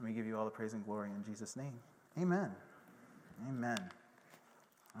we give you all the praise and glory in Jesus' name. Amen. Amen.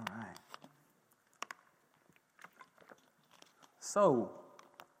 All right. So,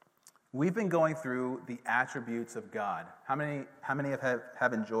 we've been going through the attributes of God. How many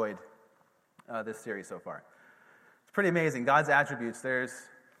have enjoyed this series so far? It's pretty amazing. God's attributes, there's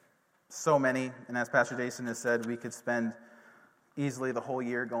so many. And as Pastor Jason has said, we could spend easily the whole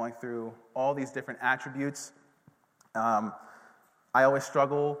year going through all these different attributes. I always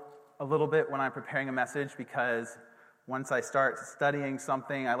struggle a little bit when I'm preparing a message because once I start studying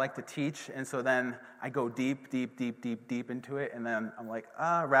something, I like to teach, and so then I go deep into it, and then I'm like,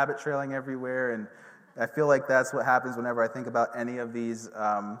 rabbit trailing everywhere, and I feel like that's what happens whenever I think about any of these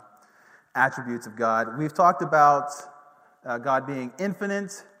attributes of God. We've talked about God being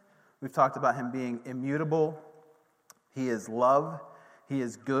infinite. We've talked about Him being immutable. He is love. He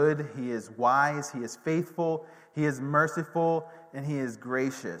is good. He is wise. He is faithful. He is merciful, and He is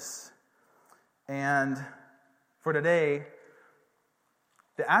gracious. And for today,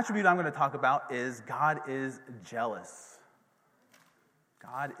 the attribute I'm going to talk about is God is jealous.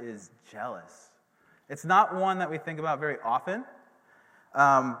 God is jealous. It's not one that we think about very often.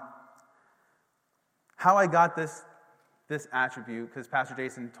 How I got this attribute, because Pastor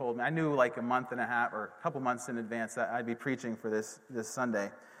Jason told me, I knew like a month and a half or a couple months in advance that I'd be preaching for this Sunday.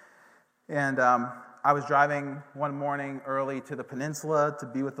 And I was driving one morning early to the peninsula to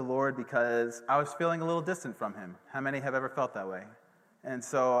be with the Lord because I was feeling a little distant from Him. How many have ever felt that way? And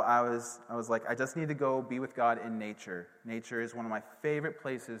so I was like, I just need to go be with God in nature. Nature is one of my favorite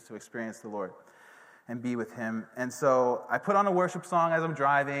places to experience the Lord and be with Him. And so I put on a worship song as I'm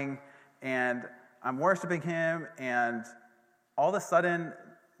driving, and I'm worshiping Him, and all of a sudden,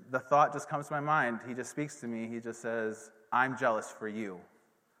 the thought just comes to my mind. He just speaks to me. He just says, I'm jealous for you.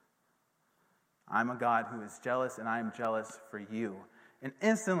 I'm a God who is jealous, and I am jealous for you. And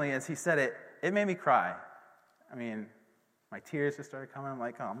instantly, as He said it, it made me cry. I mean, my tears just started coming. I'm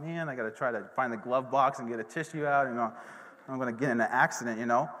like, oh man, I got to try to find the glove box and get a tissue out. I'm going to get in an accident,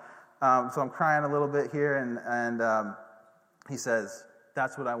 So I'm crying a little bit here, and He says,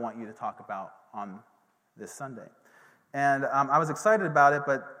 that's what I want you to talk about on this Sunday. And I was excited about it,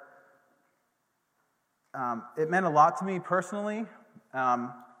 but it meant a lot to me personally.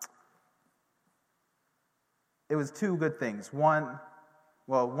 It was two good things. One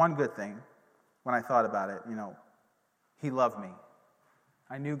good thing when I thought about it, He loved me.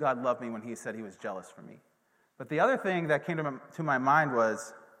 I knew God loved me when He said He was jealous for me. But the other thing that came to my mind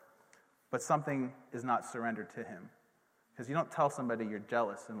was, but something is not surrendered to Him. Because you don't tell somebody you're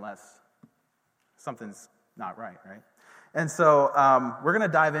jealous unless something's not right? And so we're going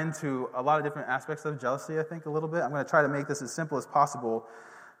to dive into a lot of different aspects of jealousy, I think, a little bit. I'm going to try to make this as simple as possible,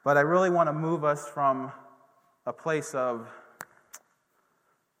 but I really want to move us from a place of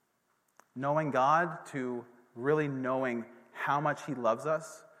knowing God to really knowing how much He loves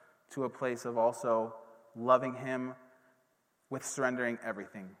us to a place of also loving Him with surrendering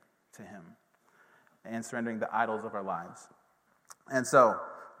everything to Him and surrendering the idols of our lives. And so,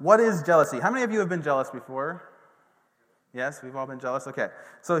 what is jealousy? How many of you have been jealous before? Yes, we've all been jealous? Okay.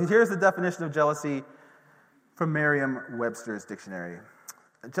 So here's the definition of jealousy from Merriam-Webster's dictionary.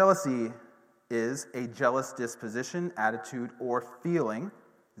 Jealousy is a jealous disposition, attitude, or feeling,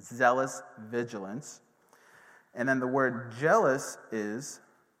 zealous vigilance. And then the word jealous is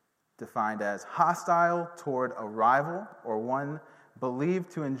defined as hostile toward a rival or one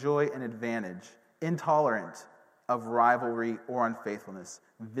believed to enjoy an advantage, intolerant of rivalry or unfaithfulness,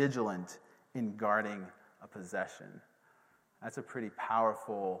 vigilant in guarding a possession. That's a pretty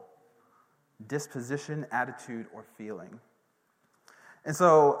powerful disposition, attitude, or feeling. And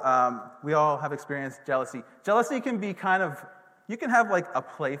so we all have experienced jealousy. Jealousy can be you can have like a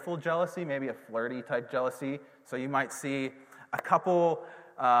playful jealousy, maybe a flirty type jealousy. So you might see a couple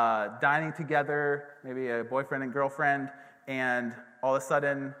dining together, maybe a boyfriend and girlfriend, and all of a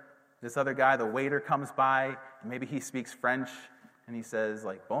sudden this other guy, the waiter, comes by, and maybe he speaks French, and he says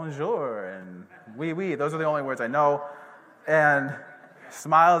like bonjour and oui, those are the only words I know, and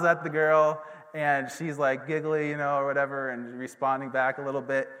smiles at the girl, and she's like giggly, or whatever, and responding back a little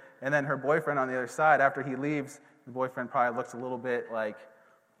bit. And then her boyfriend on the other side, after he leaves, the boyfriend probably looks a little bit like,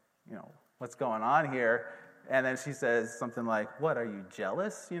 what's going on here? And then she says something like, what, are you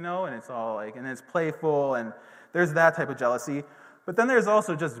jealous? And it's all like, and it's playful, and there's that type of jealousy. But then there's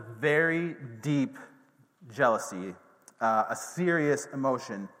also just very deep jealousy, a serious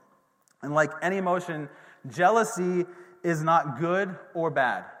emotion. And like any emotion, jealousy is not good or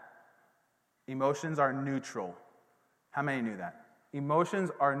bad. Emotions are neutral. How many knew that? Emotions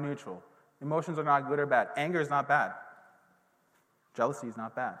are neutral. Emotions are not good or bad. Anger is not bad. Jealousy is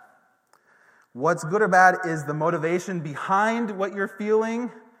not bad. What's good or bad is the motivation behind what you're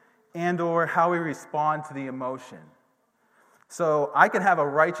feeling and or how we respond to the emotion. So I can have a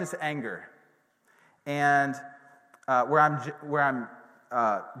righteous anger, and where I'm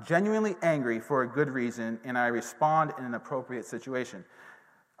genuinely angry for a good reason, and I respond in an appropriate situation.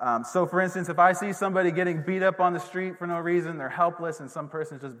 So, for instance, if I see somebody getting beat up on the street for no reason, they're helpless, and some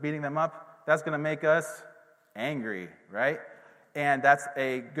person's just beating them up, that's going to make us angry, right? And that's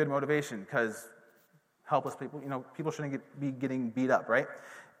a good motivation, because helpless people, people shouldn't be getting beat up, right?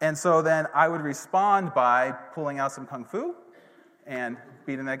 And so then I would respond by pulling out some kung fu and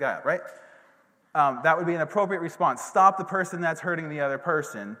beating that guy up, right? That would be an appropriate response. Stop the person that's hurting the other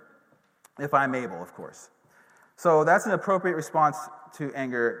person, if I'm able, of course. So that's an appropriate response to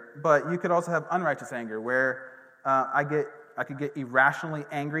anger, but you could also have unrighteous anger, where I could get irrationally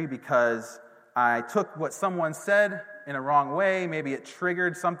angry because I took what someone said in a wrong way. Maybe it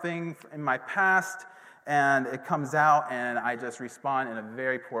triggered something in my past, and it comes out, and I just respond in a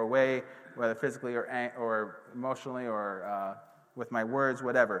very poor way, whether physically or emotionally or with my words,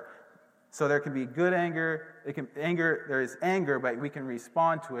 whatever. So there can be good anger. There is anger, but we can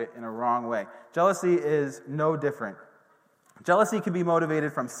respond to it in a wrong way. Jealousy is no different. Jealousy can be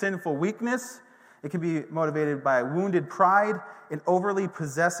motivated from sinful weakness. It can be motivated by wounded pride, an overly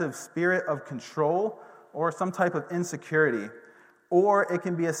possessive spirit of control, or some type of insecurity. Or it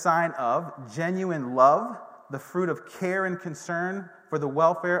can be a sign of genuine love, the fruit of care and concern for the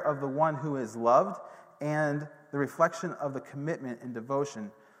welfare of the one who is loved, and the reflection of the commitment and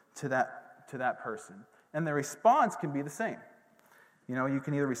devotion to that person. And the response can be the same. You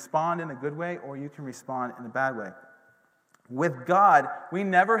can either respond in a good way or you can respond in a bad way. With God, we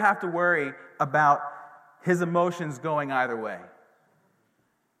never have to worry about his emotions going either way.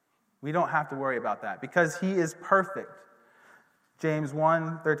 We don't have to worry about that because he is perfect. James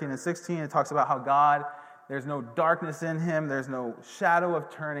 1:13 and 16, it talks about how God, there's no darkness in him, there's no shadow of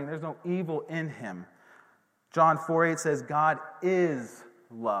turning, there's no evil in him. John 4:8 says God is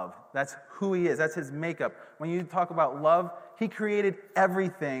love. That's who he is. That's his makeup. When you talk about love, he created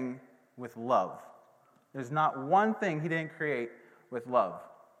everything with love. There's not one thing he didn't create with love.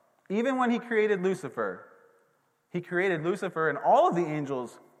 Even when he created Lucifer and all of the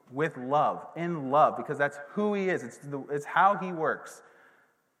angels with love, in love, because that's who he is. It's how he works.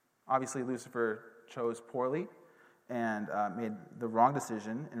 Obviously, Lucifer chose poorly and made the wrong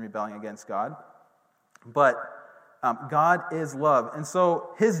decision in rebelling against God. But God is love. And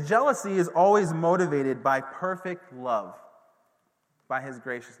so his jealousy is always motivated by perfect love, by his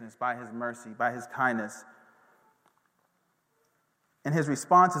graciousness, by his mercy, by his kindness. And his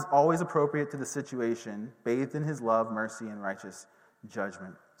response is always appropriate to the situation, bathed in his love, mercy, and righteous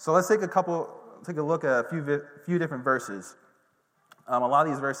judgment. So let's take a look at a few different verses. A lot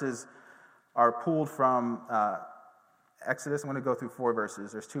of these verses are pulled from Exodus. I'm going to go through 4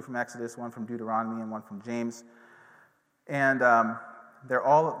 verses. There's 2 from Exodus, 1 from Deuteronomy, and 1 from James. And they're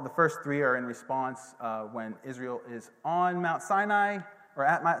all, the first 3 are in response when Israel is on Mount Sinai, or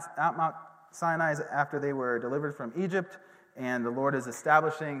at Mount Sinai after they were delivered from Egypt, and the Lord is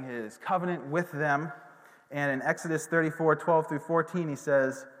establishing his covenant with them. And in Exodus 34:12 through 14, he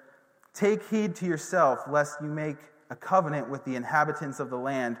says, "Take heed to yourself, lest you make a covenant with the inhabitants of the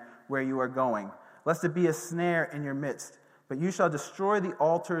land where you are going, lest it be a snare in your midst. But you shall destroy the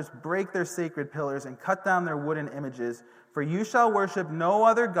altars, break their sacred pillars, and cut down their wooden images. For you shall worship no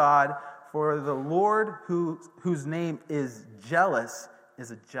other God, for the Lord whose name is jealous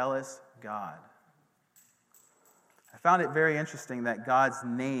is a jealous God." I found it very interesting that God's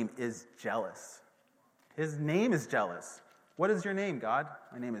name is jealous. His name is jealous. What is your name, God?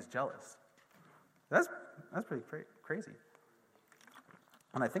 My name is jealous. That's pretty crazy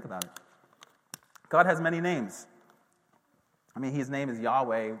when I think about it. God has many names. I mean, his name is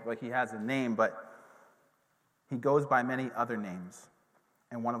Yahweh, like he has a name, but he goes by many other names,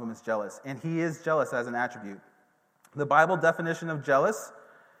 and one of them is jealous. And he is jealous as an attribute. The Bible definition of jealous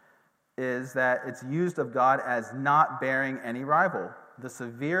is that it's used of God as not bearing any rival, the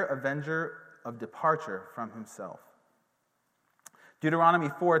severe avenger of departure from himself. Deuteronomy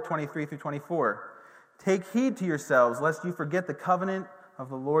 4:23 through 24. "Take heed to yourselves, lest you forget the covenant of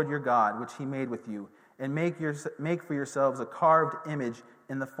the Lord your God, which he made with you, and make for yourselves a carved image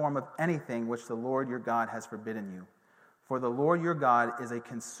in the form of anything which the Lord your God has forbidden you. For the Lord your God is a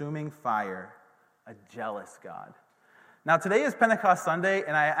consuming fire, a jealous God." Now, today is Pentecost Sunday,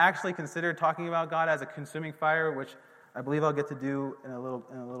 and I actually considered talking about God as a consuming fire, which I believe I'll get to do in a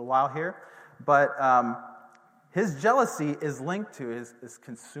little while here. But his jealousy is linked to his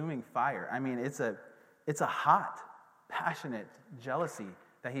consuming fire. I mean, it's a hot passionate jealousy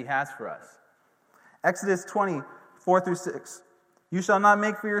that he has for us. Exodus 20:4-6. You shall not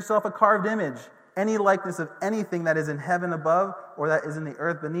make for yourself a carved image, any likeness of anything that is in heaven above, or that is in the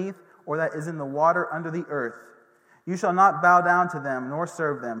earth beneath, or that is in the water under the earth. You shall not bow down to them, nor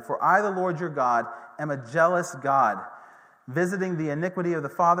serve them. For I, the Lord your God, am a jealous God, visiting the iniquity of the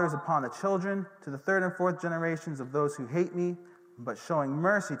fathers upon the children, to the third and fourth generations of those who hate me, but showing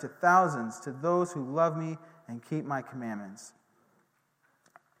mercy to thousands, to those who love me and keep my commandments.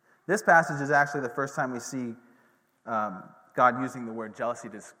 This passage is actually the first time we see God using the word jealousy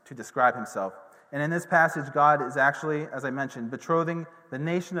to describe himself. And in this passage, God is actually, as I mentioned, betrothing the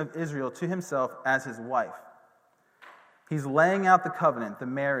nation of Israel to himself as his wife. He's laying out the covenant, the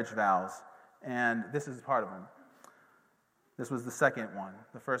marriage vows, and this is part of them. This was the second one.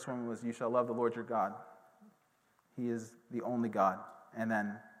 The first one was, you shall love the Lord your God. He is the only God. And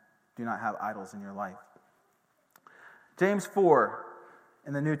then, do not have idols in your life. James 4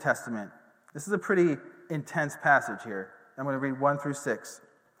 in the New Testament. This is a pretty intense passage here. I'm going to read 1-6.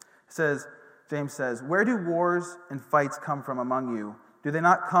 James says, where do wars and fights come from among you? Do they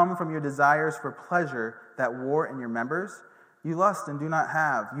not come from your desires for pleasure that war in your members? You lust and do not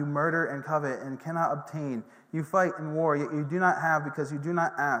have. You murder and covet and cannot obtain. You fight and war, yet you do not have because you do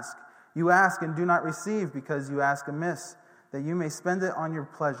not ask. You ask and do not receive because you ask amiss, that you may spend it on your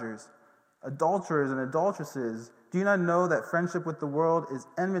pleasures. Adulterers and adulteresses, do you not know that friendship with the world is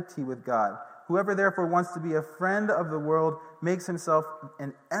enmity with God? Whoever therefore wants to be a friend of the world makes himself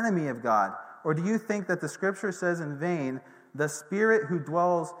an enemy of God. Or do you think that the Scripture says in vain, the Spirit who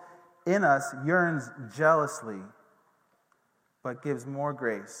dwells in us yearns jealously, but gives more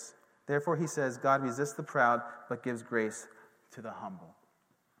grace? Therefore he says, God resists the proud, but gives grace to the humble.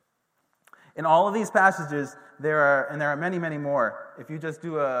 In all of these passages, there are many, many more. If you just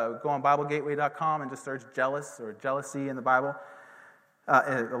go on BibleGateway.com and just search jealous or jealousy in the Bible,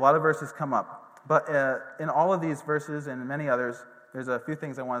 a lot of verses come up. But in all of these verses and many others, there's a few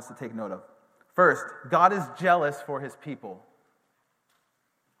things I want us to take note of. First, God is jealous for his people.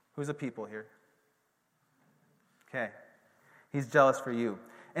 Who's a people here? Okay. He's jealous for you.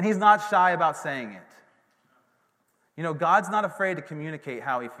 And he's not shy about saying it. You know, God's not afraid to communicate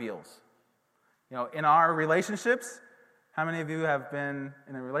how he feels. You know, in our relationships, how many of you have been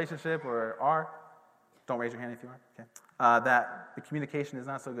in a relationship or are? Don't raise your hand if you are. Okay. That the communication is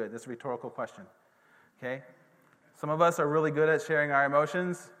not so good. This is a rhetorical question. Okay. Some of us are really good at sharing our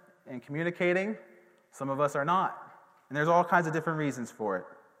emotions and communicating. Some of us are not. And there's all kinds of different reasons for it.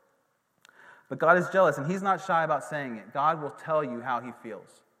 But God is jealous, and he's not shy about saying it. God will tell you how he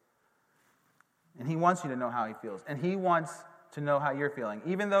feels. And he wants you to know how he feels. And he wants to know how you're feeling.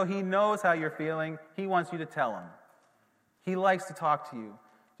 Even though he knows how you're feeling, he wants you to tell him. He likes to talk to you.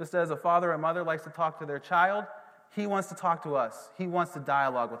 Just as a father or mother likes to talk to their child, he wants to talk to us. He wants to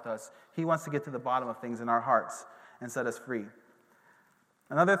dialogue with us. He wants to get to the bottom of things in our hearts and set us free.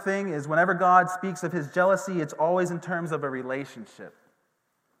 Another thing is whenever God speaks of his jealousy, it's always in terms of a relationship.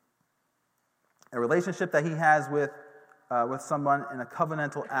 A relationship that he has with someone in a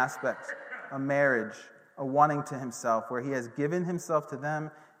covenantal aspect, a marriage, a wanting to himself, where he has given himself to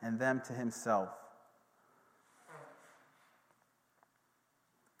them and them to himself.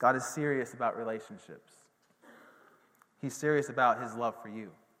 God is serious about relationships. He's serious about his love for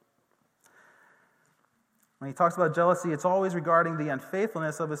you. When he talks about jealousy, it's always regarding the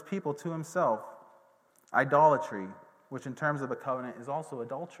unfaithfulness of his people to himself. Idolatry, which in terms of a covenant is also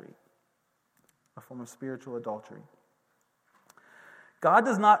adultery, a form of spiritual adultery. God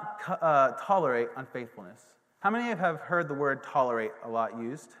does not tolerate unfaithfulness. How many of you have heard the word tolerate a lot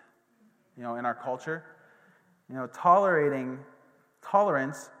used, in our culture?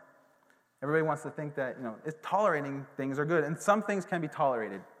 Tolerance, everybody wants to think that, tolerating things are good. And some things can be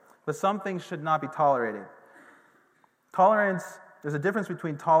tolerated, but some things should not be tolerated. Tolerance, there's a difference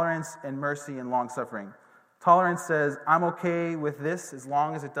between tolerance and mercy and long-suffering. Tolerance says, I'm okay with this as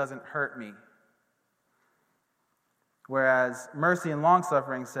long as it doesn't hurt me. Whereas mercy and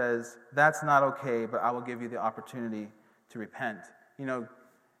long-suffering says, that's not okay, but I will give you the opportunity to repent.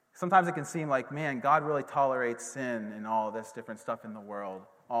 Sometimes it can seem like, man, God really tolerates sin and all this different stuff in the world,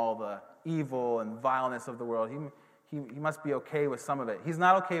 all the evil and vileness of the world. He must be okay with some of it. He's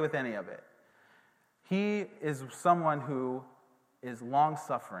not okay with any of it. He is someone who is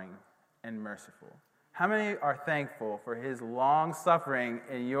long-suffering and merciful. How many are thankful for his long-suffering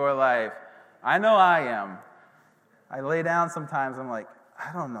in your life? I know I am. I lay down sometimes, I'm like,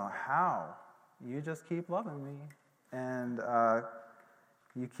 I don't know how. You just keep loving me. And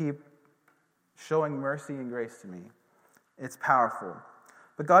you keep showing mercy and grace to me. It's powerful.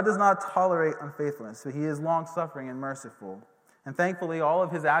 But God does not tolerate unfaithfulness, so he is long-suffering and merciful. And thankfully, all of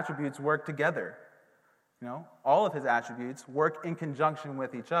his attributes work together. All of his attributes work in conjunction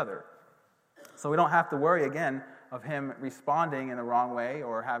with each other. So we don't have to worry, again, of him responding in the wrong way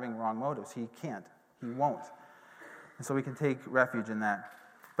or having wrong motives. He can't. He won't. And so we can take refuge in that.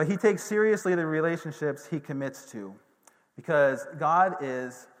 But he takes seriously the relationships he commits to, because God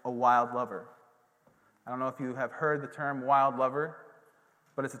is a wild lover. I don't know if you have heard the term wild lover,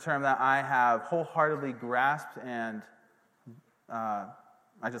 but it's a term that I have wholeheartedly grasped, and I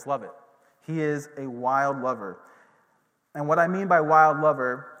just love it. He is a wild lover. And what I mean by wild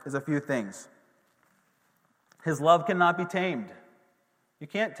lover is a few things. His love cannot be tamed. You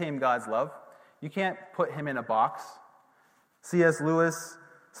can't tame God's love. You can't put him in a box. C.S. Lewis,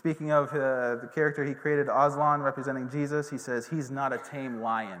 speaking of the character he created, Aslan, representing Jesus, he says, he's not a tame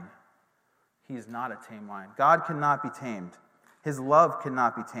lion. He's not a tame lion. God cannot be tamed. His love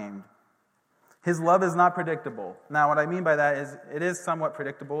cannot be tamed. His love is not predictable. Now, what I mean by that is it is somewhat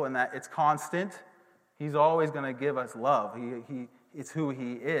predictable in that it's constant. He's always going to give us love. It's who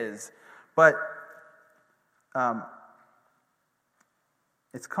he is. But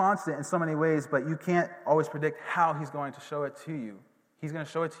it's constant in so many ways, but you can't always predict how he's going to show it to you. He's going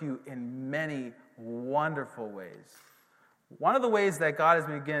to show it to you in many wonderful ways. One of the ways that God has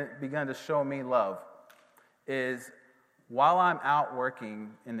begun to show me love is while I'm out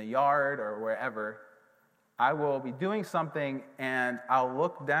working in the yard or wherever, I will be doing something and I'll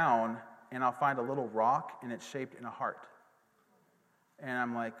look down and I'll find a little rock and it's shaped in a heart. And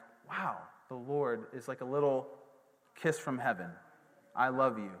I'm like, wow, the Lord is like a little kiss from heaven. I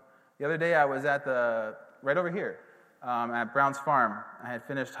love you. The other day I was at right over here at Brown's Farm. I had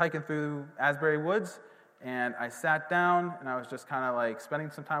finished hiking through Asbury Woods, and I sat down and I was just kind of like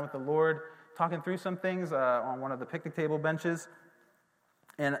spending some time with the Lord, talking through some things on one of the picnic table benches.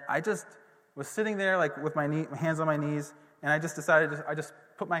 And I just was sitting there like with my hands on my knees, and I just decided, I just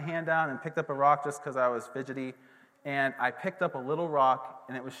put my hand down and picked up a rock just because I was fidgety. And I picked up a little rock,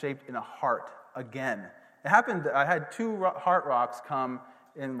 and it was shaped in a heart again. It happened, I had 2 heart rocks come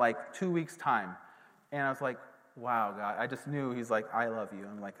in like 2 weeks' time. And I was like, wow, God. I just knew he's like, I love you.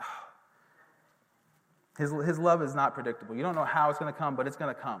 I'm like, oh. His love is not predictable. You don't know how it's going to come, but it's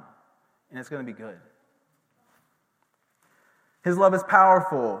going to come. And it's going to be good. His love is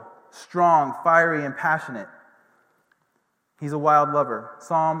powerful, strong, fiery, and passionate. He's a wild lover.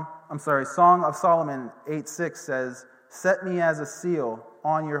 Song of Solomon 8:6 says, "Set me as a seal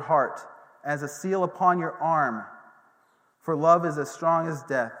on your heart, as a seal upon your arm. For love is as strong as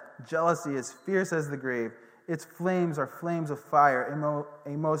death, jealousy as fierce as the grave. Its flames are flames of fire, a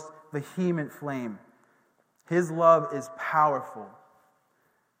most vehement flame." His love is powerful.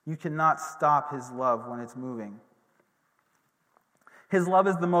 You cannot stop his love when it's moving. His love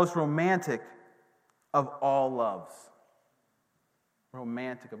is the most romantic of all loves.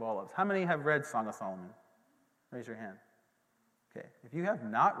 Romantic of all loves. How many have read Song of Solomon? Raise your hand. Okay. If you have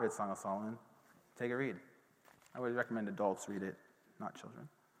not read Song of Solomon, take a read. I would recommend adults read it, not children.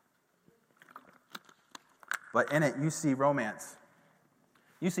 But in it, you see romance.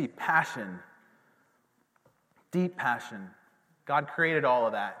 You see passion. Deep passion. God created all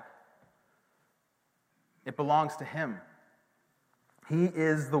of that. It belongs to him. He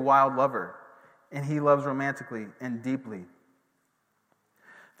is the wild lover, and he loves romantically and deeply.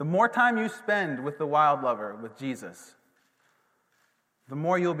 The more time you spend with the wild lover, with Jesus, the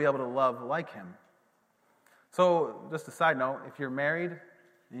more you'll be able to love like him. So, just a side note, if you're married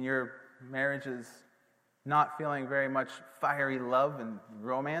and your marriage is not feeling very much fiery love and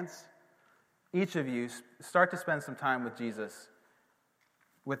romance, each of you start to spend some time with Jesus,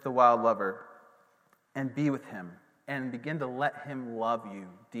 with the wild lover, and be with him, and begin to let him love you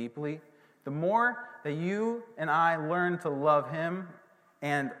deeply. The more that you and I learn to love him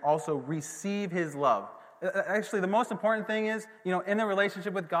and also receive his love. Actually, the most important thing is, in a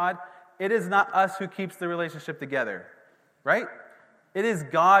relationship with God, it is not us who keeps the relationship together, right? It is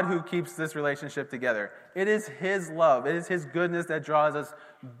God who keeps this relationship together. It is his love. It is his goodness that draws us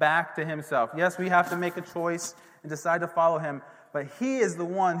back to himself. Yes, we have to make a choice and decide to follow him, but he is the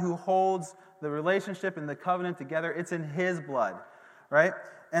one who holds the relationship and the covenant together. It's in his blood, right?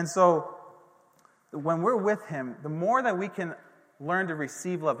 And so when we're with him, the more that we can learn to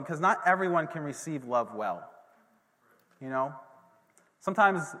receive love, because not everyone can receive love well.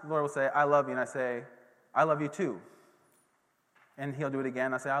 Sometimes the Lord will say, I love you, and I say, I love you too. And he'll do it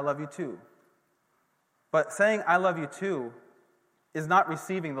again, I say, I love you too. But saying I love you too is not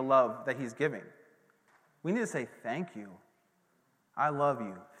receiving the love that he's giving. We need to say thank you. I love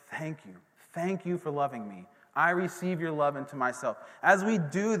you. Thank you. Thank you for loving me. I receive your love into myself. As we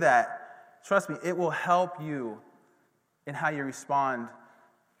do that, trust me, it will help you in how you respond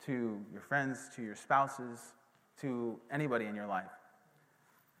to your friends, to your spouses, to anybody in your life.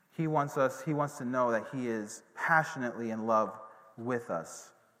 He wants to know that he is passionately in love with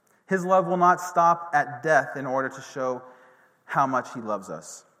us. His love will not stop at death in order to show how much he loves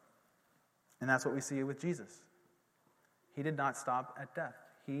us. And that's what we see with Jesus. He did not stop at death.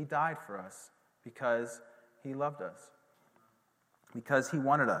 He died for us because he loved us, because he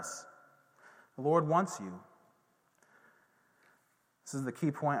wanted us. The Lord wants you. This is the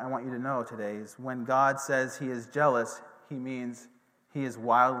key point I want you to know today, is when God says he is jealous, he means he is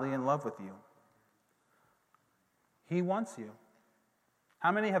wildly in love with you. He wants you.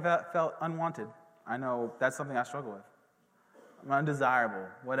 How many have felt unwanted? I know that's something I struggle with. I'm undesirable,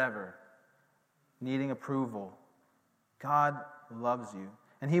 whatever. Needing approval. God loves you.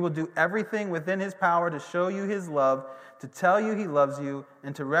 And he will do everything within his power to show you his love, to tell you he loves you,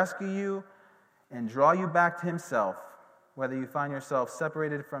 and to rescue you and draw you back to himself, whether you find yourself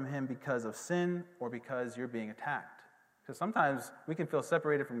separated from him because of sin or because you're being attacked. Because sometimes we can feel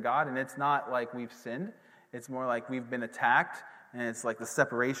separated from God, and it's not like we've sinned. It's more like we've been attacked, and it's like the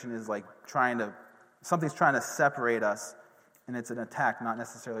separation is like something's trying to separate us, and it's an attack, not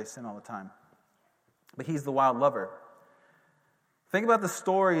necessarily sin all the time. But he's the wild lover. Think about the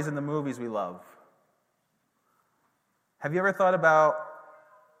stories in the movies we love. Have you ever thought about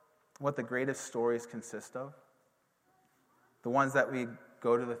what the greatest stories consist of? The ones that we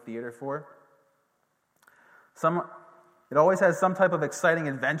go to the theater for? It always has some type of exciting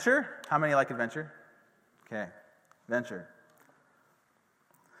adventure. How many like adventure? Okay, adventure.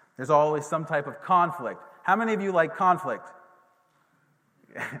 There's always some type of conflict. How many of you like conflict?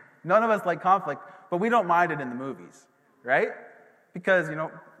 None of us like conflict, but we don't mind it in the movies, right? Because,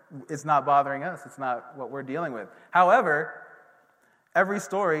 it's not bothering us. It's not what we're dealing with. However, every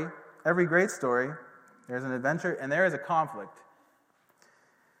great story, there's an adventure and there is a conflict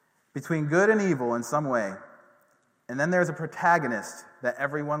between good and evil in some way. And then there's a protagonist that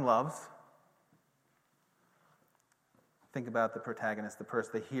everyone loves. Think about the protagonist,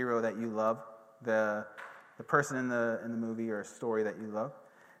 the hero that you love, the person in the movie or story that you love.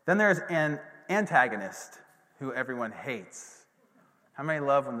 Then there's an antagonist who everyone hates. How many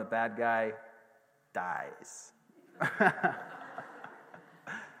love when the bad guy dies?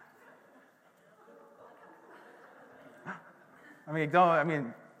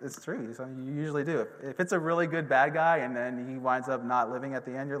 It's true. You usually do. If it's a really good bad guy and then he winds up not living at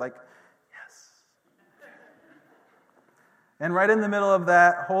the end, you're like, yes. And right in the middle of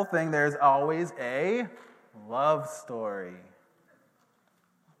that whole thing, there's always a love story.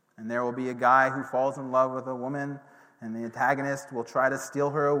 And there will be a guy who falls in love with a woman, and the antagonist will try to steal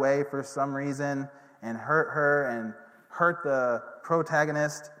her away for some reason and hurt her and hurt the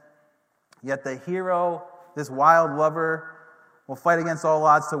protagonist. Yet the hero, this wild lover, will fight against all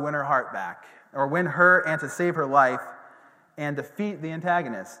odds to win her heart back, or win her and to save her life and defeat the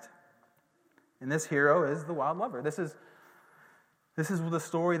antagonist. And this hero is the wild lover. This is the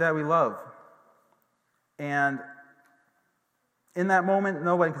story that we love. And in that moment,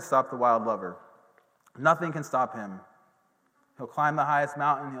 nobody can stop the wild lover. Nothing can stop him. He'll climb the highest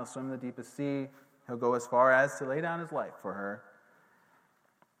mountain. He'll swim the deepest sea. He'll go as far as to lay down his life for her.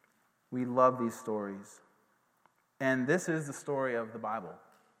 We love these stories. And this is the story of the Bible,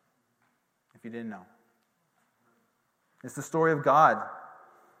 if you didn't know. It's the story of God.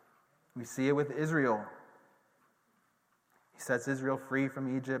 We see it with Israel. He sets Israel free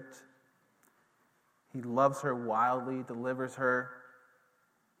from Egypt. He loves her wildly, delivers her.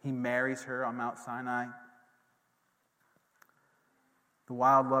 He marries her on Mount Sinai. The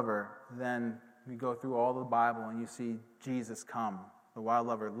wild lover, then we go through all the Bible and you see Jesus come. The wild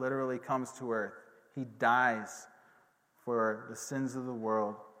lover literally comes to earth. He dies for the sins of the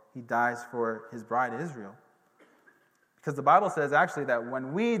world. He dies for his bride Israel. Because the Bible says actually that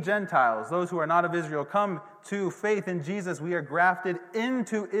when we Gentiles, those who are not of Israel, come to faith in Jesus, we are grafted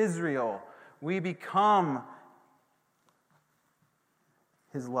into Israel. We become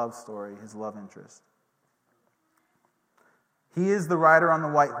his love story, his love interest. He is the rider on the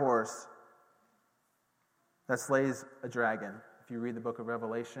white horse that slays a dragon. If you read the book of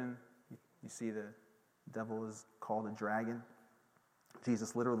Revelation, you see the devil is called a dragon.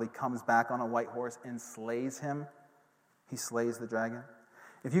 Jesus literally comes back on a white horse and slays him. He slays the dragon.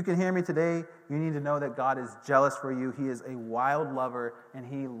 If you can hear me today, you need to know that God is jealous for you. He is a wild lover, and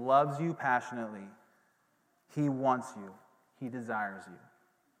he loves you passionately. He wants you. He desires you.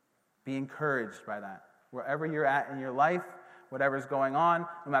 Be encouraged by that. Wherever you're at in your life, whatever's going on,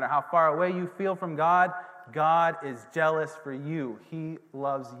 no matter how far away you feel from God, God is jealous for you. He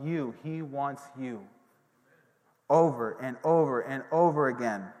loves you. He wants you. Over and over and over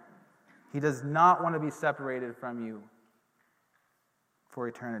again. He does not want to be separated from you for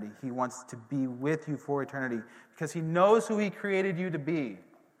eternity. He wants to be with you for eternity because he knows who he created you to be.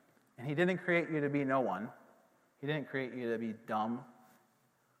 And he didn't create you to be no one. He didn't create you to be dumb,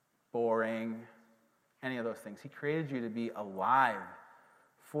 boring, any of those things. He created you to be alive,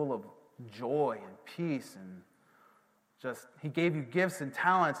 full of joy and peace, and just, he gave you gifts and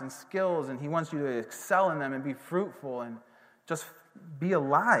talents and skills, and he wants you to excel in them and be fruitful and just be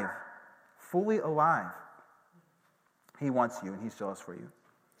alive, fully alive. He wants you, and he's jealous for you.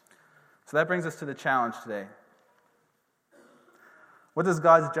 So that brings us to the challenge today. What does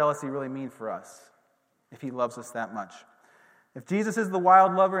God's jealousy really mean for us if he loves us that much? If Jesus is the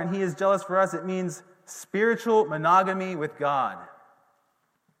wild lover and he is jealous for us, it means spiritual monogamy with God.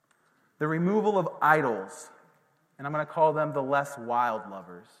 The removal of idols, and I'm going to call them the less wild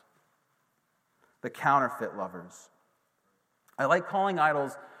lovers, the counterfeit lovers. I like calling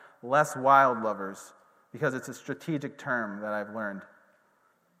idols less wild lovers because it's a strategic term that I've learned.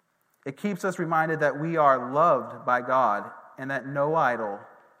 It keeps us reminded that we are loved by God and that no idol,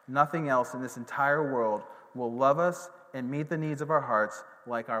 nothing else in this entire world will love us and meet the needs of our hearts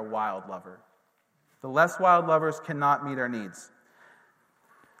like our wild lover. The less wild lovers cannot meet our needs.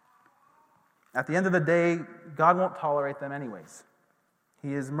 At the end of the day, God won't tolerate them anyways.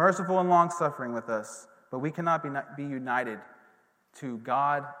 He is merciful and long-suffering with us, but we cannot be united to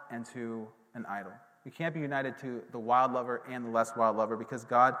God and to an idol. We can't be united to the wild lover and the less wild lover because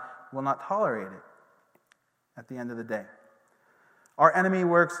God will not tolerate it at the end of the day. Our enemy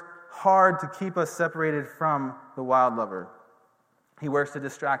works hard to keep us separated from the wild lover. He works to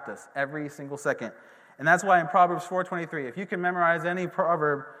distract us every single second. And that's why in Proverbs 4:23, if you can memorize any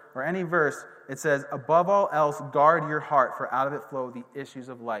proverb or any verse, it says, above all else, guard your heart, for out of it flow the issues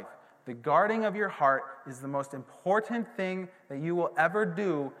of life. The guarding of your heart is the most important thing that you will ever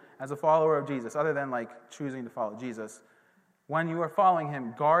do as a follower of Jesus, other than like choosing to follow Jesus. When you are following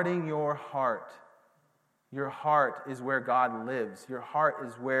him, guarding your heart. Your heart is where God lives. Your heart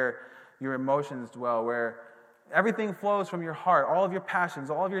is where your emotions dwell, where everything flows from your heart. All of your passions,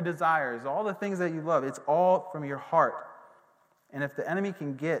 all of your desires, all the things that you love, it's all from your heart. And if the enemy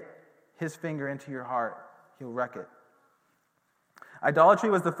can get his finger into your heart, he'll wreck it. Idolatry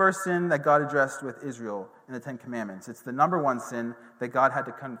was the first sin that God addressed with Israel in the Ten Commandments. It's the number one sin that God had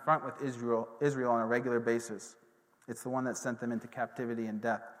to confront with Israel on a regular basis. It's the one that sent them into captivity and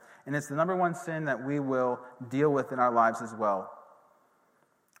death. And it's the number one sin that we will deal with in our lives as well.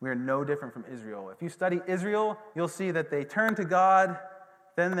 We are no different from Israel. If you study Israel, you'll see that they turn to God,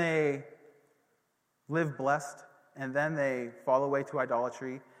 then they live blessed, and then they fall away to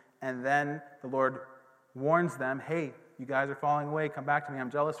idolatry, and then the Lord warns them, hey, you guys are falling away, come back to me,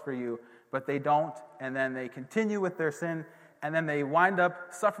 I'm jealous for you. But they don't, and then they continue with their sin, and then they wind up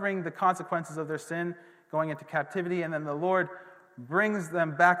suffering the consequences of their sin, going into captivity, and then the Lord brings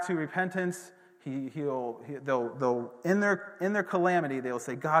them back to repentance. They'll in their calamity, they'll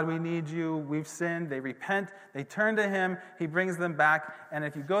say, God, we need you, we've sinned. They repent, they turn to him, he brings them back, and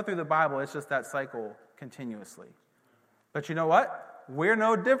if you go through the Bible, it's just that cycle continuously. But you know what? We're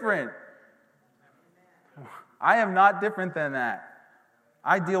no different. I am not different than that.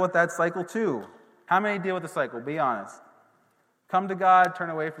 I deal with that cycle too. How many deal with the cycle? Be honest. Come to God, turn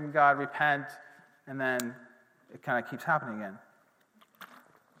away from God, repent, and then it kind of keeps happening again.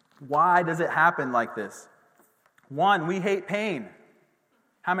 Why does it happen like this? One, we hate pain.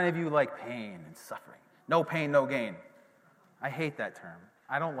 How many of you like pain and suffering? No pain, no gain. I hate that term.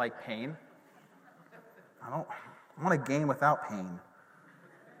 I don't like pain. I want to gain without pain.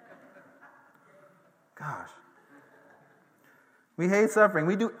 Gosh. We hate suffering.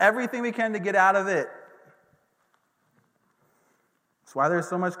 We do everything we can to get out of it. That's why there's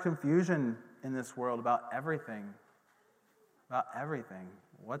so much confusion in this world about everything. About everything.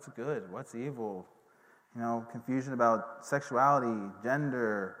 What's good? What's evil? Confusion about sexuality,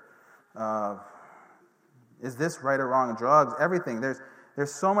 gender, is this right or wrong, drugs, everything.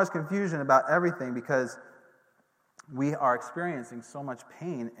 There's so much confusion about everything because we are experiencing so much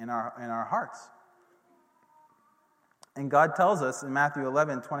pain in our hearts. And God tells us in Matthew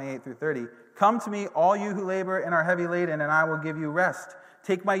 11:28-30, come to me, all you who labor and are heavy laden, and I will give you rest.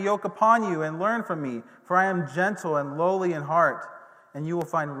 Take my yoke upon you and learn from me, for I am gentle and lowly in heart, and you will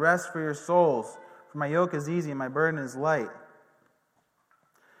find rest for your souls. For my yoke is easy and my burden is light.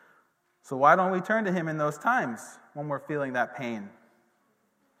 So why don't we turn to him in those times when we're feeling that pain?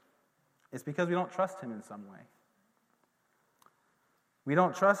 It's because we don't trust him in some way. We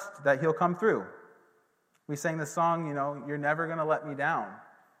don't trust that he'll come through. We sang the song, you're never going to let me down.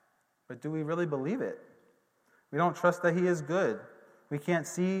 But do we really believe it? We don't trust that he is good. We can't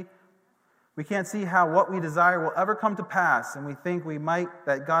see how what we desire will ever come to pass, and we think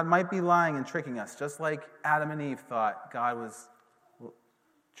that God might be lying and tricking us, just like Adam and Eve thought God was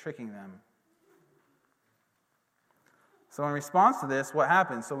tricking them. So in response to this, what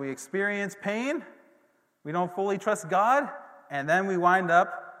happens? So we experience pain, we don't fully trust God, and then we wind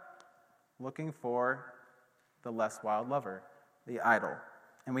up looking for the less wild lover, the idol.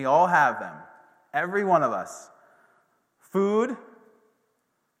 And we all have them, every one of us. Food,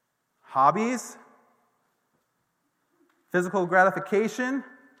 hobbies, physical gratification,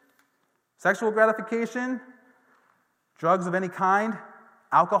 sexual gratification, drugs of any kind,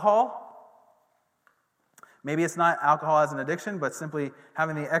 alcohol. Maybe it's not alcohol as an addiction, but simply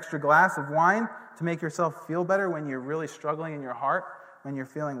having the extra glass of wine to make yourself feel better when you're really struggling in your heart, when you're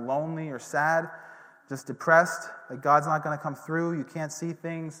feeling lonely or sad, just depressed, like God's not going to come through, you can't see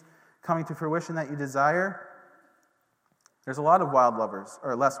things coming to fruition that you desire. There's a lot of wild lovers,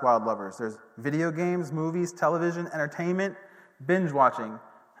 or less wild lovers. There's video games, movies, television, entertainment, binge watching.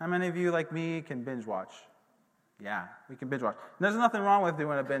 How many of you, like me, can binge watch? Yeah, we can binge watch. And there's nothing wrong with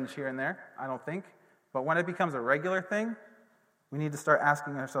doing a binge here and there, I don't think. But when it becomes a regular thing, we need to start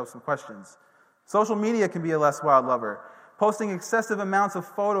asking ourselves some questions. Social media can be a less wild lover. Posting excessive amounts of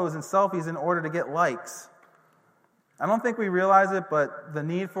photos and selfies in order to get likes. I don't think we realize it, but the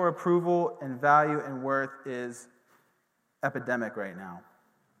need for approval and value and worth is epidemic right now.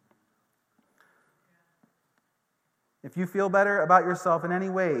 If you feel better about yourself in any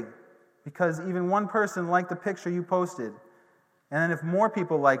way, because even one person liked the picture you posted, and then if more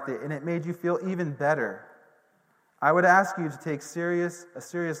people liked it and it made you feel even better, I would ask you to take a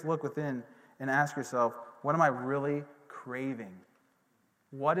serious look within and ask yourself, what am I really craving?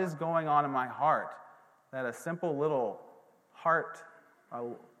 What is going on in my heart that a simple little heart,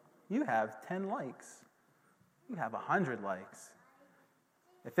 you have 10 likes, you have 100 likes.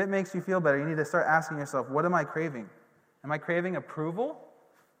 If it makes you feel better, you need to start asking yourself, what am I craving? Am I craving approval?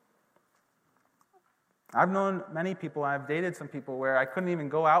 I've known many people, I've dated some people where I couldn't even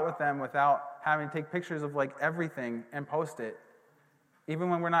go out with them without having to take pictures of like everything and post it. Even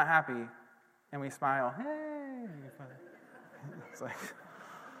when we're not happy and we smile, hey. It's like,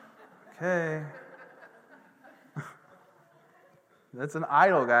 okay. That's an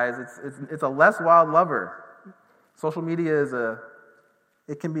idol, guys. It's a less wild lover. Social media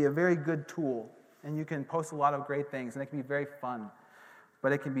it can be a very good tool, and you can post a lot of great things, and it can be very fun,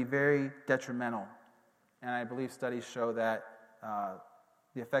 but it can be very detrimental. And I believe studies show that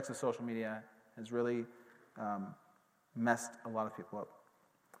the effects of social media has really messed a lot of people up.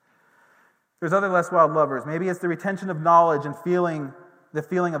 There's other less wild lovers. Maybe it's the retention of knowledge and the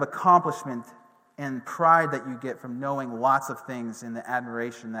feeling of accomplishment and pride that you get from knowing lots of things and the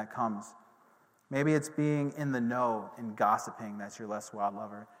admiration that comes. Maybe it's being in the know and gossiping that's your less wild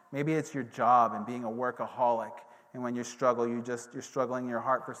lover. Maybe it's your job and being a workaholic, and when you struggle, you're struggling in your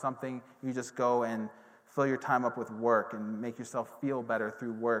heart for something, you just go and fill your time up with work and make yourself feel better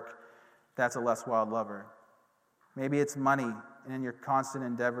through work. That's a less wild lover. Maybe it's money and your constant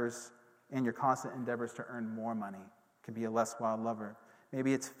endeavors to earn more money can be a less wild lover.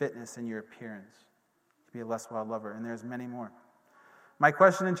 Maybe it's fitness and your appearance can be a less wild lover, and there's many more. My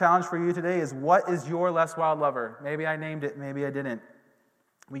question and challenge for you today is, what is your less wild lover? Maybe I named it, maybe I didn't.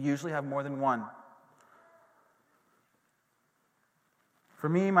 We usually have more than one. For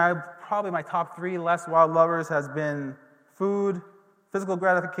me, probably my top 3 less wild lovers has been food, physical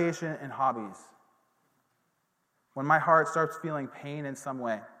gratification, and hobbies. When my heart starts feeling pain in some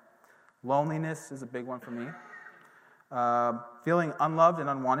way. Loneliness is a big one for me. Feeling unloved and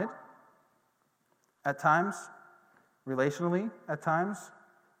unwanted at times. Relationally at times.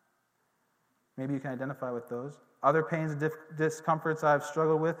 Maybe you can identify with those. Other pains and discomforts I've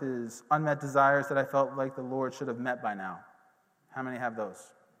struggled with is unmet desires that I felt like the Lord should have met by now. How many have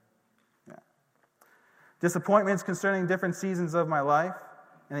those? Yeah. Disappointments concerning different seasons of my life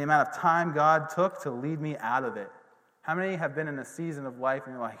and the amount of time God took to lead me out of it. How many have been in a season of life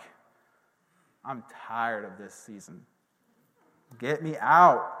and you're like, I'm tired of this season. Get me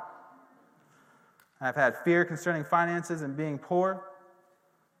out. I've had fear concerning finances and being poor,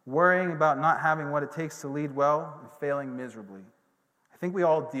 worrying about not having what it takes to lead well, and failing miserably. I think we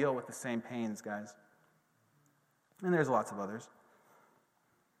all deal with the same pains, guys. And there's lots of others.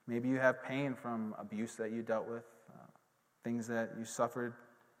 Maybe you have pain from abuse that you dealt with, things that you suffered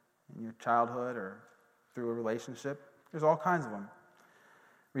in your childhood or through a relationship. There's all kinds of them.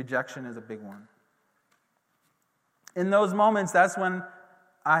 Rejection is a big one. In those moments, that's when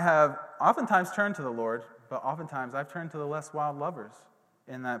I have oftentimes turned to the Lord, but oftentimes I've turned to the less wild lovers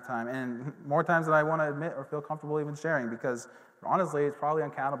in that time, and more times than I want to admit or feel comfortable even sharing, because honestly, it's probably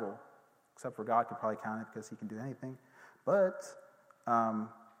uncountable, except for God could probably count it because he can do anything. But, I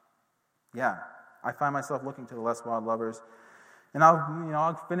find myself looking to the less wild lovers, and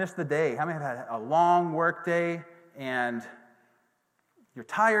I'll finish the day. How many have had a long work day, and you're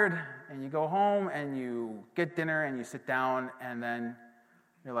tired, and you go home, and you get dinner, and you sit down, and then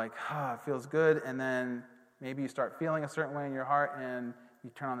you're like, it feels good, and then maybe you start feeling a certain way in your heart, and you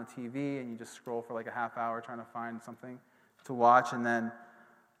turn on the TV, and you just scroll for like a half hour trying to find something to watch, and then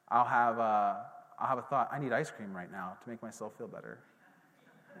I'll have a thought, I need ice cream right now to make myself feel better.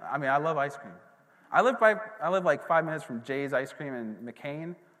 I mean, I love ice cream. I live like 5 minutes from Jay's Ice Cream in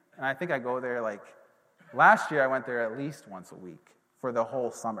McCain, and I think I go there last year I went there at least once a week for the whole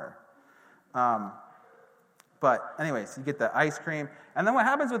summer. But anyways, you get the ice cream, and then what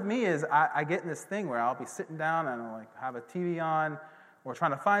happens with me is I get in this thing where I'll be sitting down and I'll have a TV on, or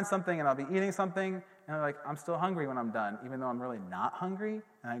trying to find something, and I'll be eating something, and I'm still hungry when I'm done, even though I'm really not hungry,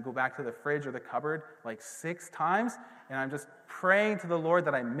 and I go back to the fridge or the cupboard 6 times, and I'm just praying to the Lord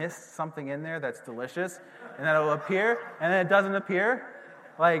that I missed something in there that's delicious, and that it will appear, and then it doesn't appear.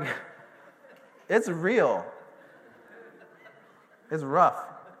 It's real. It's rough.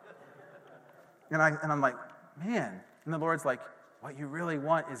 And I'm like, man. And the Lord's like, what you really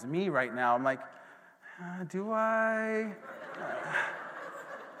want is me right now. I'm like, do I?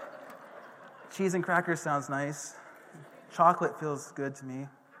 Cheese and crackers sounds nice. Chocolate feels good to me.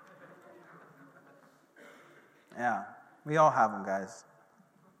 Yeah, we all have them, guys.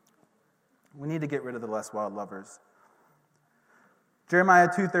 We need to get rid of the less wild lovers. Jeremiah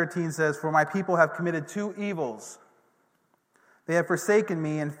 2:13 says, "For my people have committed 2 evils. They have forsaken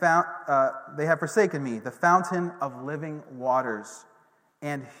me the fountain of living waters,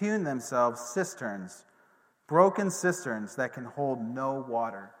 and hewn themselves cisterns, broken cisterns that can hold no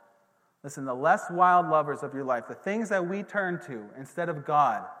water." Listen, the less wild lovers of your life, the things that we turn to instead of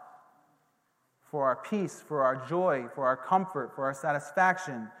God for our peace, for our joy, for our comfort, for our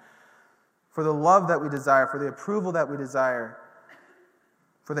satisfaction, for the love that we desire, for the approval that we desire,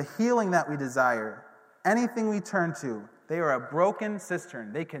 for the healing that we desire, anything we turn to, they are a broken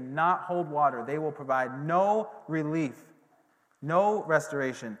cistern. They cannot hold water. They will provide no relief, no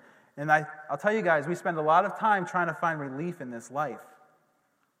restoration. And I'll tell you guys, we spend a lot of time trying to find relief in this life.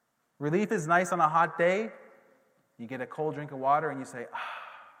 Relief is nice on a hot day. You get a cold drink of water and you say,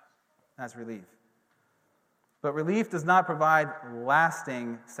 that's relief. But relief does not provide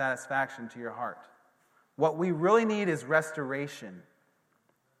lasting satisfaction to your heart. What we really need is restoration.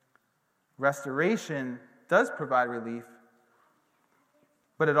 Restoration does provide relief,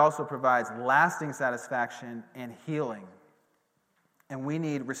 but it also provides lasting satisfaction and healing. And we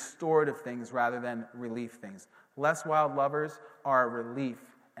need restorative things rather than relief things. Less wild lovers are a relief,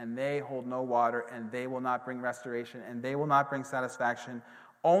 and they hold no water, and they will not bring restoration, and they will not bring satisfaction.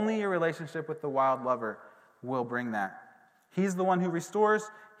 Only your relationship with the wild lover will bring that. He's the one who restores.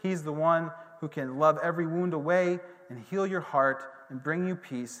 He's the one who can love every wound away and heal your heart and bring you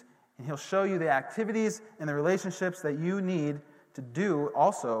peace. And he'll show you the activities and the relationships that you need to do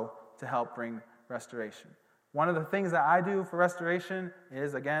also to help bring restoration. One of the things that I do for restoration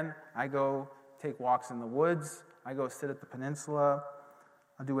is, again, I go take walks in the woods. I go sit at the peninsula.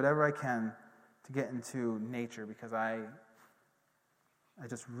 I'll do whatever I can to get into nature because I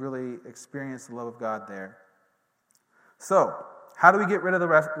just really experience the love of God there. So, how do we get rid of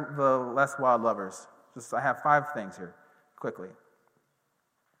the less wild lovers? I have 5 things here, quickly.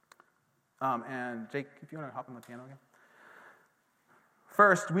 And Jake, if you want to hop on the piano again.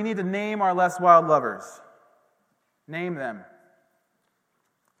 First, we need to name our less wild lovers. Name them.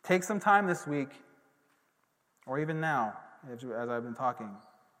 Take some time this week, or even now, as I've been talking,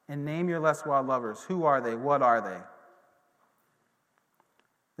 and name your less wild lovers. Who are they? What are they?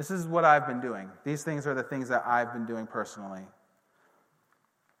 This is what I've been doing. These things are the things that I've been doing personally.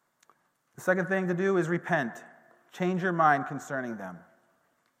 The second thing to do is repent. Change your mind concerning them.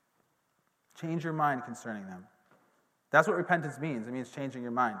 Change your mind concerning them. That's what repentance means. It means changing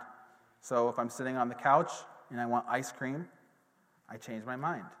your mind. So if I'm sitting on the couch and I want ice cream, I change my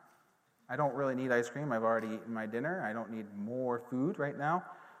mind. I don't really need ice cream. I've already eaten my dinner. I don't need more food right now.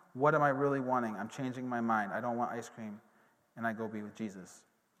 What am I really wanting? I'm changing my mind. I don't want ice cream. And I go be with Jesus.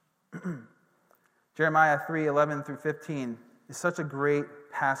 Jeremiah 3:11 through 15 is such a great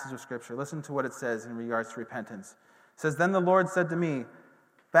passage of Scripture. Listen to what it says in regards to repentance. It says, "Then the Lord said to me,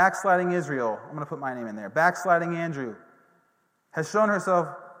 backsliding Israel," I'm going to put my name in there, "backsliding Andrew, has shown herself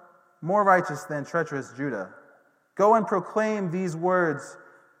more righteous than treacherous Judah. Go and proclaim these words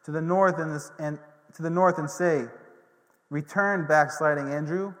to the north and to the north and say, Return, backsliding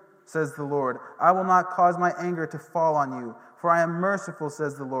Andrew, says the Lord. I will not cause my anger to fall on you, for I am merciful,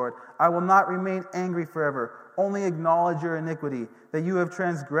 says the Lord. I will not remain angry forever. Only acknowledge your iniquity, that you have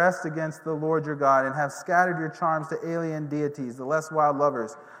transgressed against the Lord your God, and have scattered your charms to alien deities, the less wild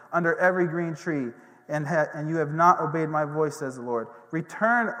lovers, under every green tree, and you have not obeyed my voice, says the Lord.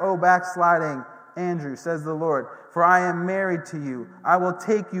 Return, O backsliding Andrew, says the Lord, for I am married to you. I will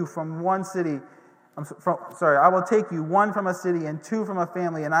take you from one city. I will take you, one from a city and two from a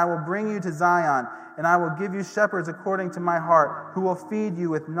family, and I will bring you to Zion, and I will give you shepherds according to my heart, who will feed you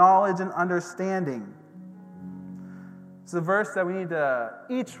with knowledge and understanding. It's a verse that we need to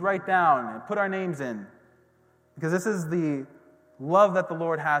each write down and put our names in, because this is the love that the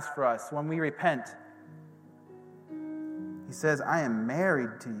Lord has for us when we repent. He says, I am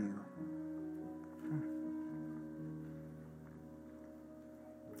married to you.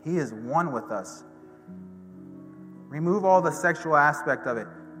 He is one with us. Remove all the sexual aspect of it.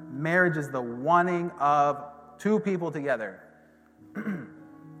 Marriage is the wanting of two people together.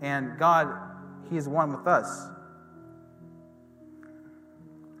 And God, He is one with us.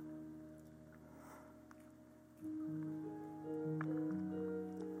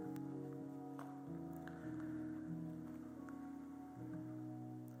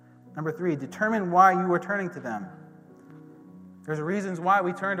 Number 3, determine why you are turning to them. There's reasons why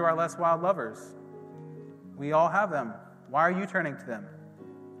we turn to our less wild lovers. We all have them. Why are you turning to them?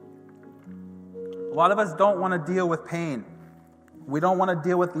 A lot of us don't want to deal with pain. We don't want to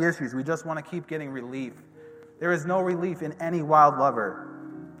deal with the issues. We just want to keep getting relief. There is no relief in any wild lover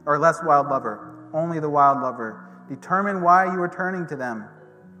or less wild lover. Only the wild lover. Determine why you are turning to them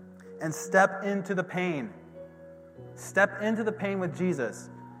and step into the pain. Step into the pain with Jesus.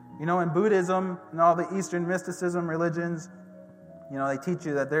 You know, in Buddhism and all the Eastern mysticism religions, you know, they teach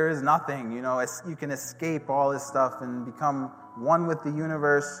you that there is nothing. You know, you can escape all this stuff and become one with the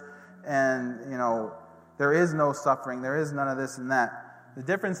universe, and, you know, there is no suffering. There is none of this and that. The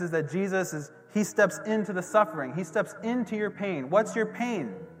difference is that Jesus He steps into the suffering. He steps into your pain. What's your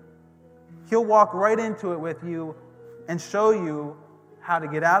pain? He'll walk right into it with you and show you how to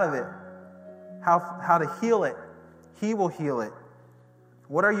get out of it, how to heal it. He will heal it.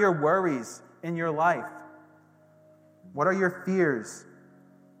 What are your worries in your life? What are your fears?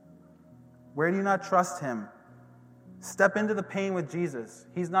 Where do you not trust Him? Step into the pain with Jesus.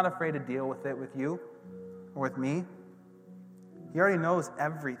 He's not afraid to deal with it with you or with me. He already knows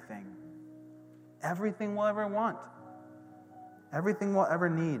everything. Everything we'll ever want. Everything we'll ever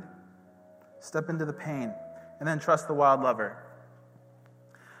need. Step into the pain and then trust the wild lover.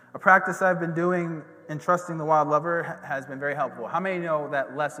 A practice I've been doing in trusting the wild lover has been very helpful. How many know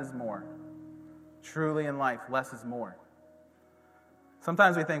that less is more? Truly in life, less is more.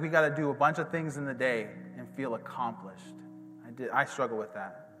 Sometimes we think we got to do a bunch of things in the day and feel accomplished. I struggle with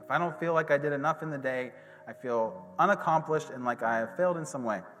that. If I don't feel like I did enough in the day, I feel unaccomplished and like I have failed in some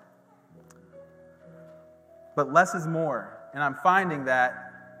way. But less is more. And I'm finding that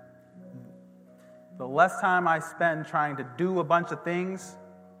the less time I spend trying to do a bunch of things,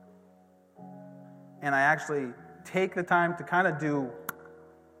 and I actually take the time to kind of do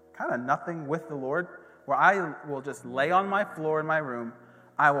nothing with the Lord, where I will just lay on my floor in my room.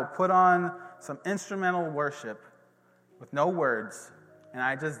 I will put on some instrumental worship with no words, and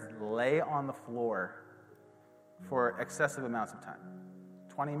I just lay on the floor for excessive amounts of time.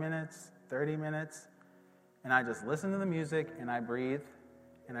 20 minutes, 30 minutes, and I just listen to the music, and I breathe,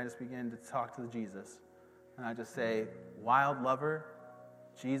 and I just begin to talk to Jesus. And I just say, wild lover,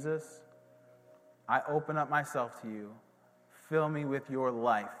 Jesus, I open up myself to you. Fill me with your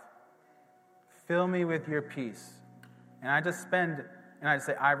life. Fill me with your peace. And I just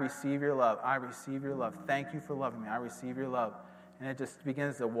say, I receive your love. I receive your love. Thank you for loving me. I receive your love. And it just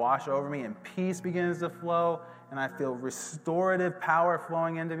begins to wash over me, and peace begins to flow, and I feel restorative power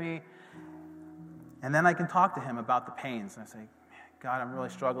flowing into me. And then I can talk to Him about the pains. And I say, God, I'm really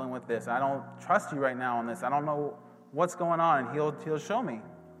struggling with this. I don't trust you right now on this. I don't know what's going on. And He'll show me.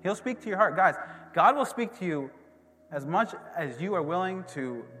 He'll speak to your heart. Guys, God will speak to you as much as you are willing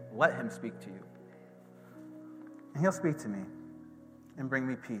to let Him speak to you. And He'll speak to me and bring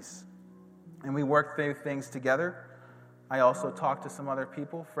me peace. And we work through things together. I also talk to some other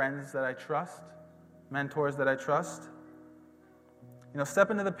people, friends that I trust, mentors that I trust. You know,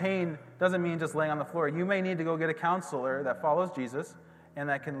 step into the pain doesn't mean just laying on the floor. You may need to go get a counselor that follows Jesus and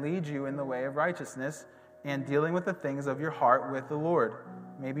that can lead you in the way of righteousness and dealing with the things of your heart with the Lord.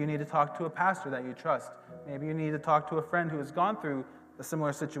 Maybe you need to talk to a pastor that you trust. Maybe you need to talk to a friend who has gone through a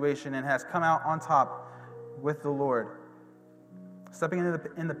similar situation and has come out on top with the Lord. Stepping into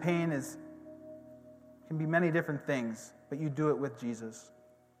the pain is can be many different things, but you do it with Jesus.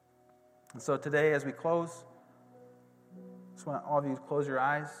 And so today, as we close, I just want all of you to close your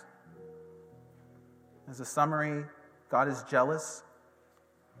eyes. As a summary, God is jealous.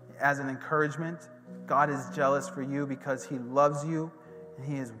 As an encouragement, God is jealous for you because He loves you and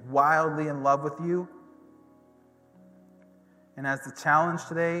He is wildly in love with you. And as the challenge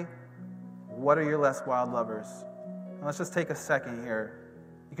today, what are your less wild lovers? And let's just take a second here.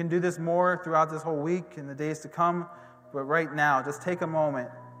 You can do this more throughout this whole week and the days to come, but right now, just take a moment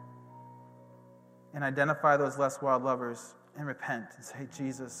and identify those less wild lovers and repent and say,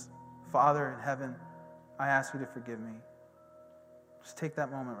 Jesus, Father in heaven, I ask you to forgive me. Just take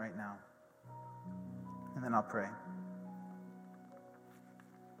that moment right now, and then I'll pray.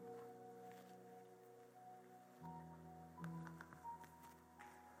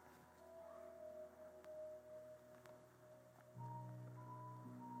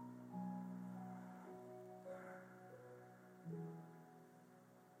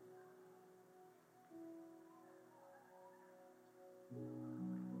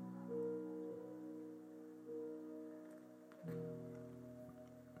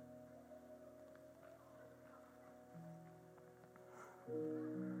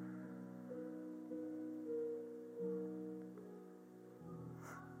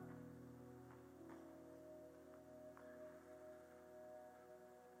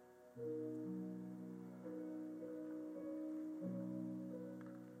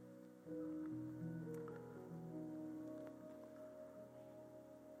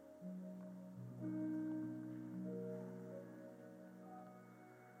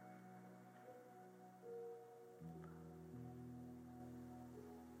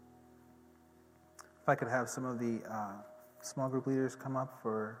 If I could have some of the small group leaders come up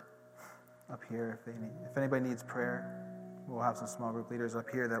here. If anybody needs prayer, we'll have some small group leaders up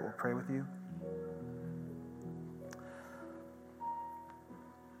here that will pray with you.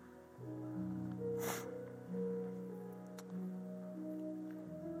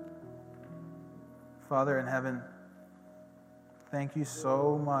 Father in heaven, thank you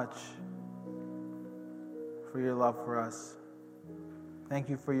so much for your love for us. Thank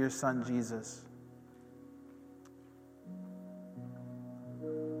you for your Son, Jesus,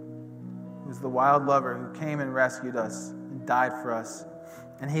 who's the wild lover who came and rescued us and died for us.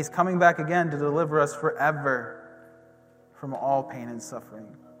 And He's coming back again to deliver us forever from all pain and suffering.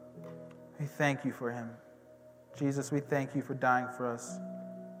 We thank you for Him. Jesus, we thank you for dying for us.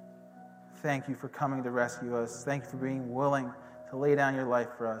 Thank you for coming to rescue us. Thank you for being willing to lay down your life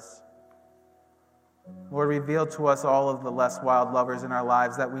for us. Lord, reveal to us all of the less wild lovers in our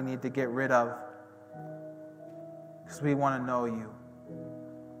lives that we need to get rid of, because we want to know you.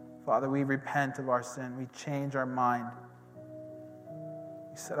 Father, we repent of our sin. We change our mind.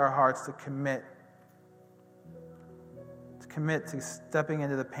 We set our hearts to commit to stepping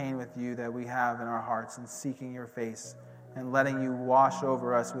into the pain with you that we have in our hearts and seeking your face and letting you wash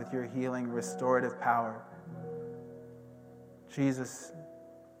over us with your healing, restorative power. Jesus,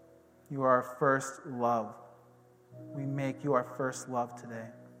 you are our first love. We make you our first love today.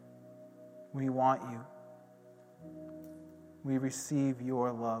 We want you. We receive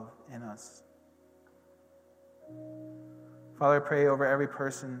your love in us. Father, I pray over every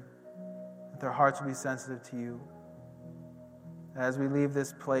person that their hearts will be sensitive to you. As we leave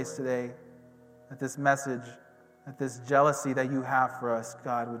this place today, that this message, that this jealousy that you have for us,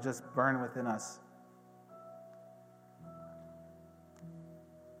 God, would just burn within us.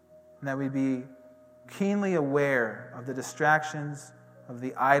 And that we'd be keenly aware of the distractions, of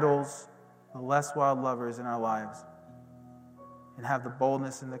the idols, the less wild lovers in our lives, and have the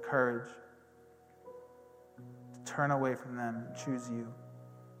boldness and the courage to turn away from them and choose you.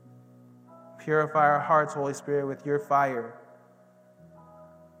 Purify our hearts, Holy Spirit, with your fire,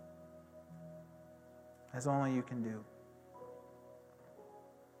 as only you can do.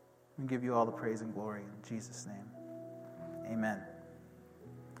 We give you all the praise and glory in Jesus' name. Amen.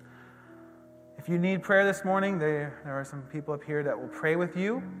 If you need prayer this morning, there are some people up here that will pray with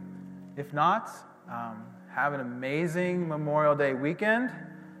you. If not, have an amazing Memorial Day weekend.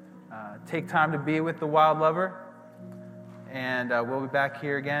 Take time to be with the wild lover. And we'll be back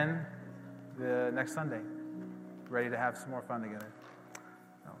here again the next Sunday, ready to have some more fun together.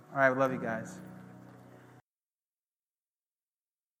 All right, we love you guys.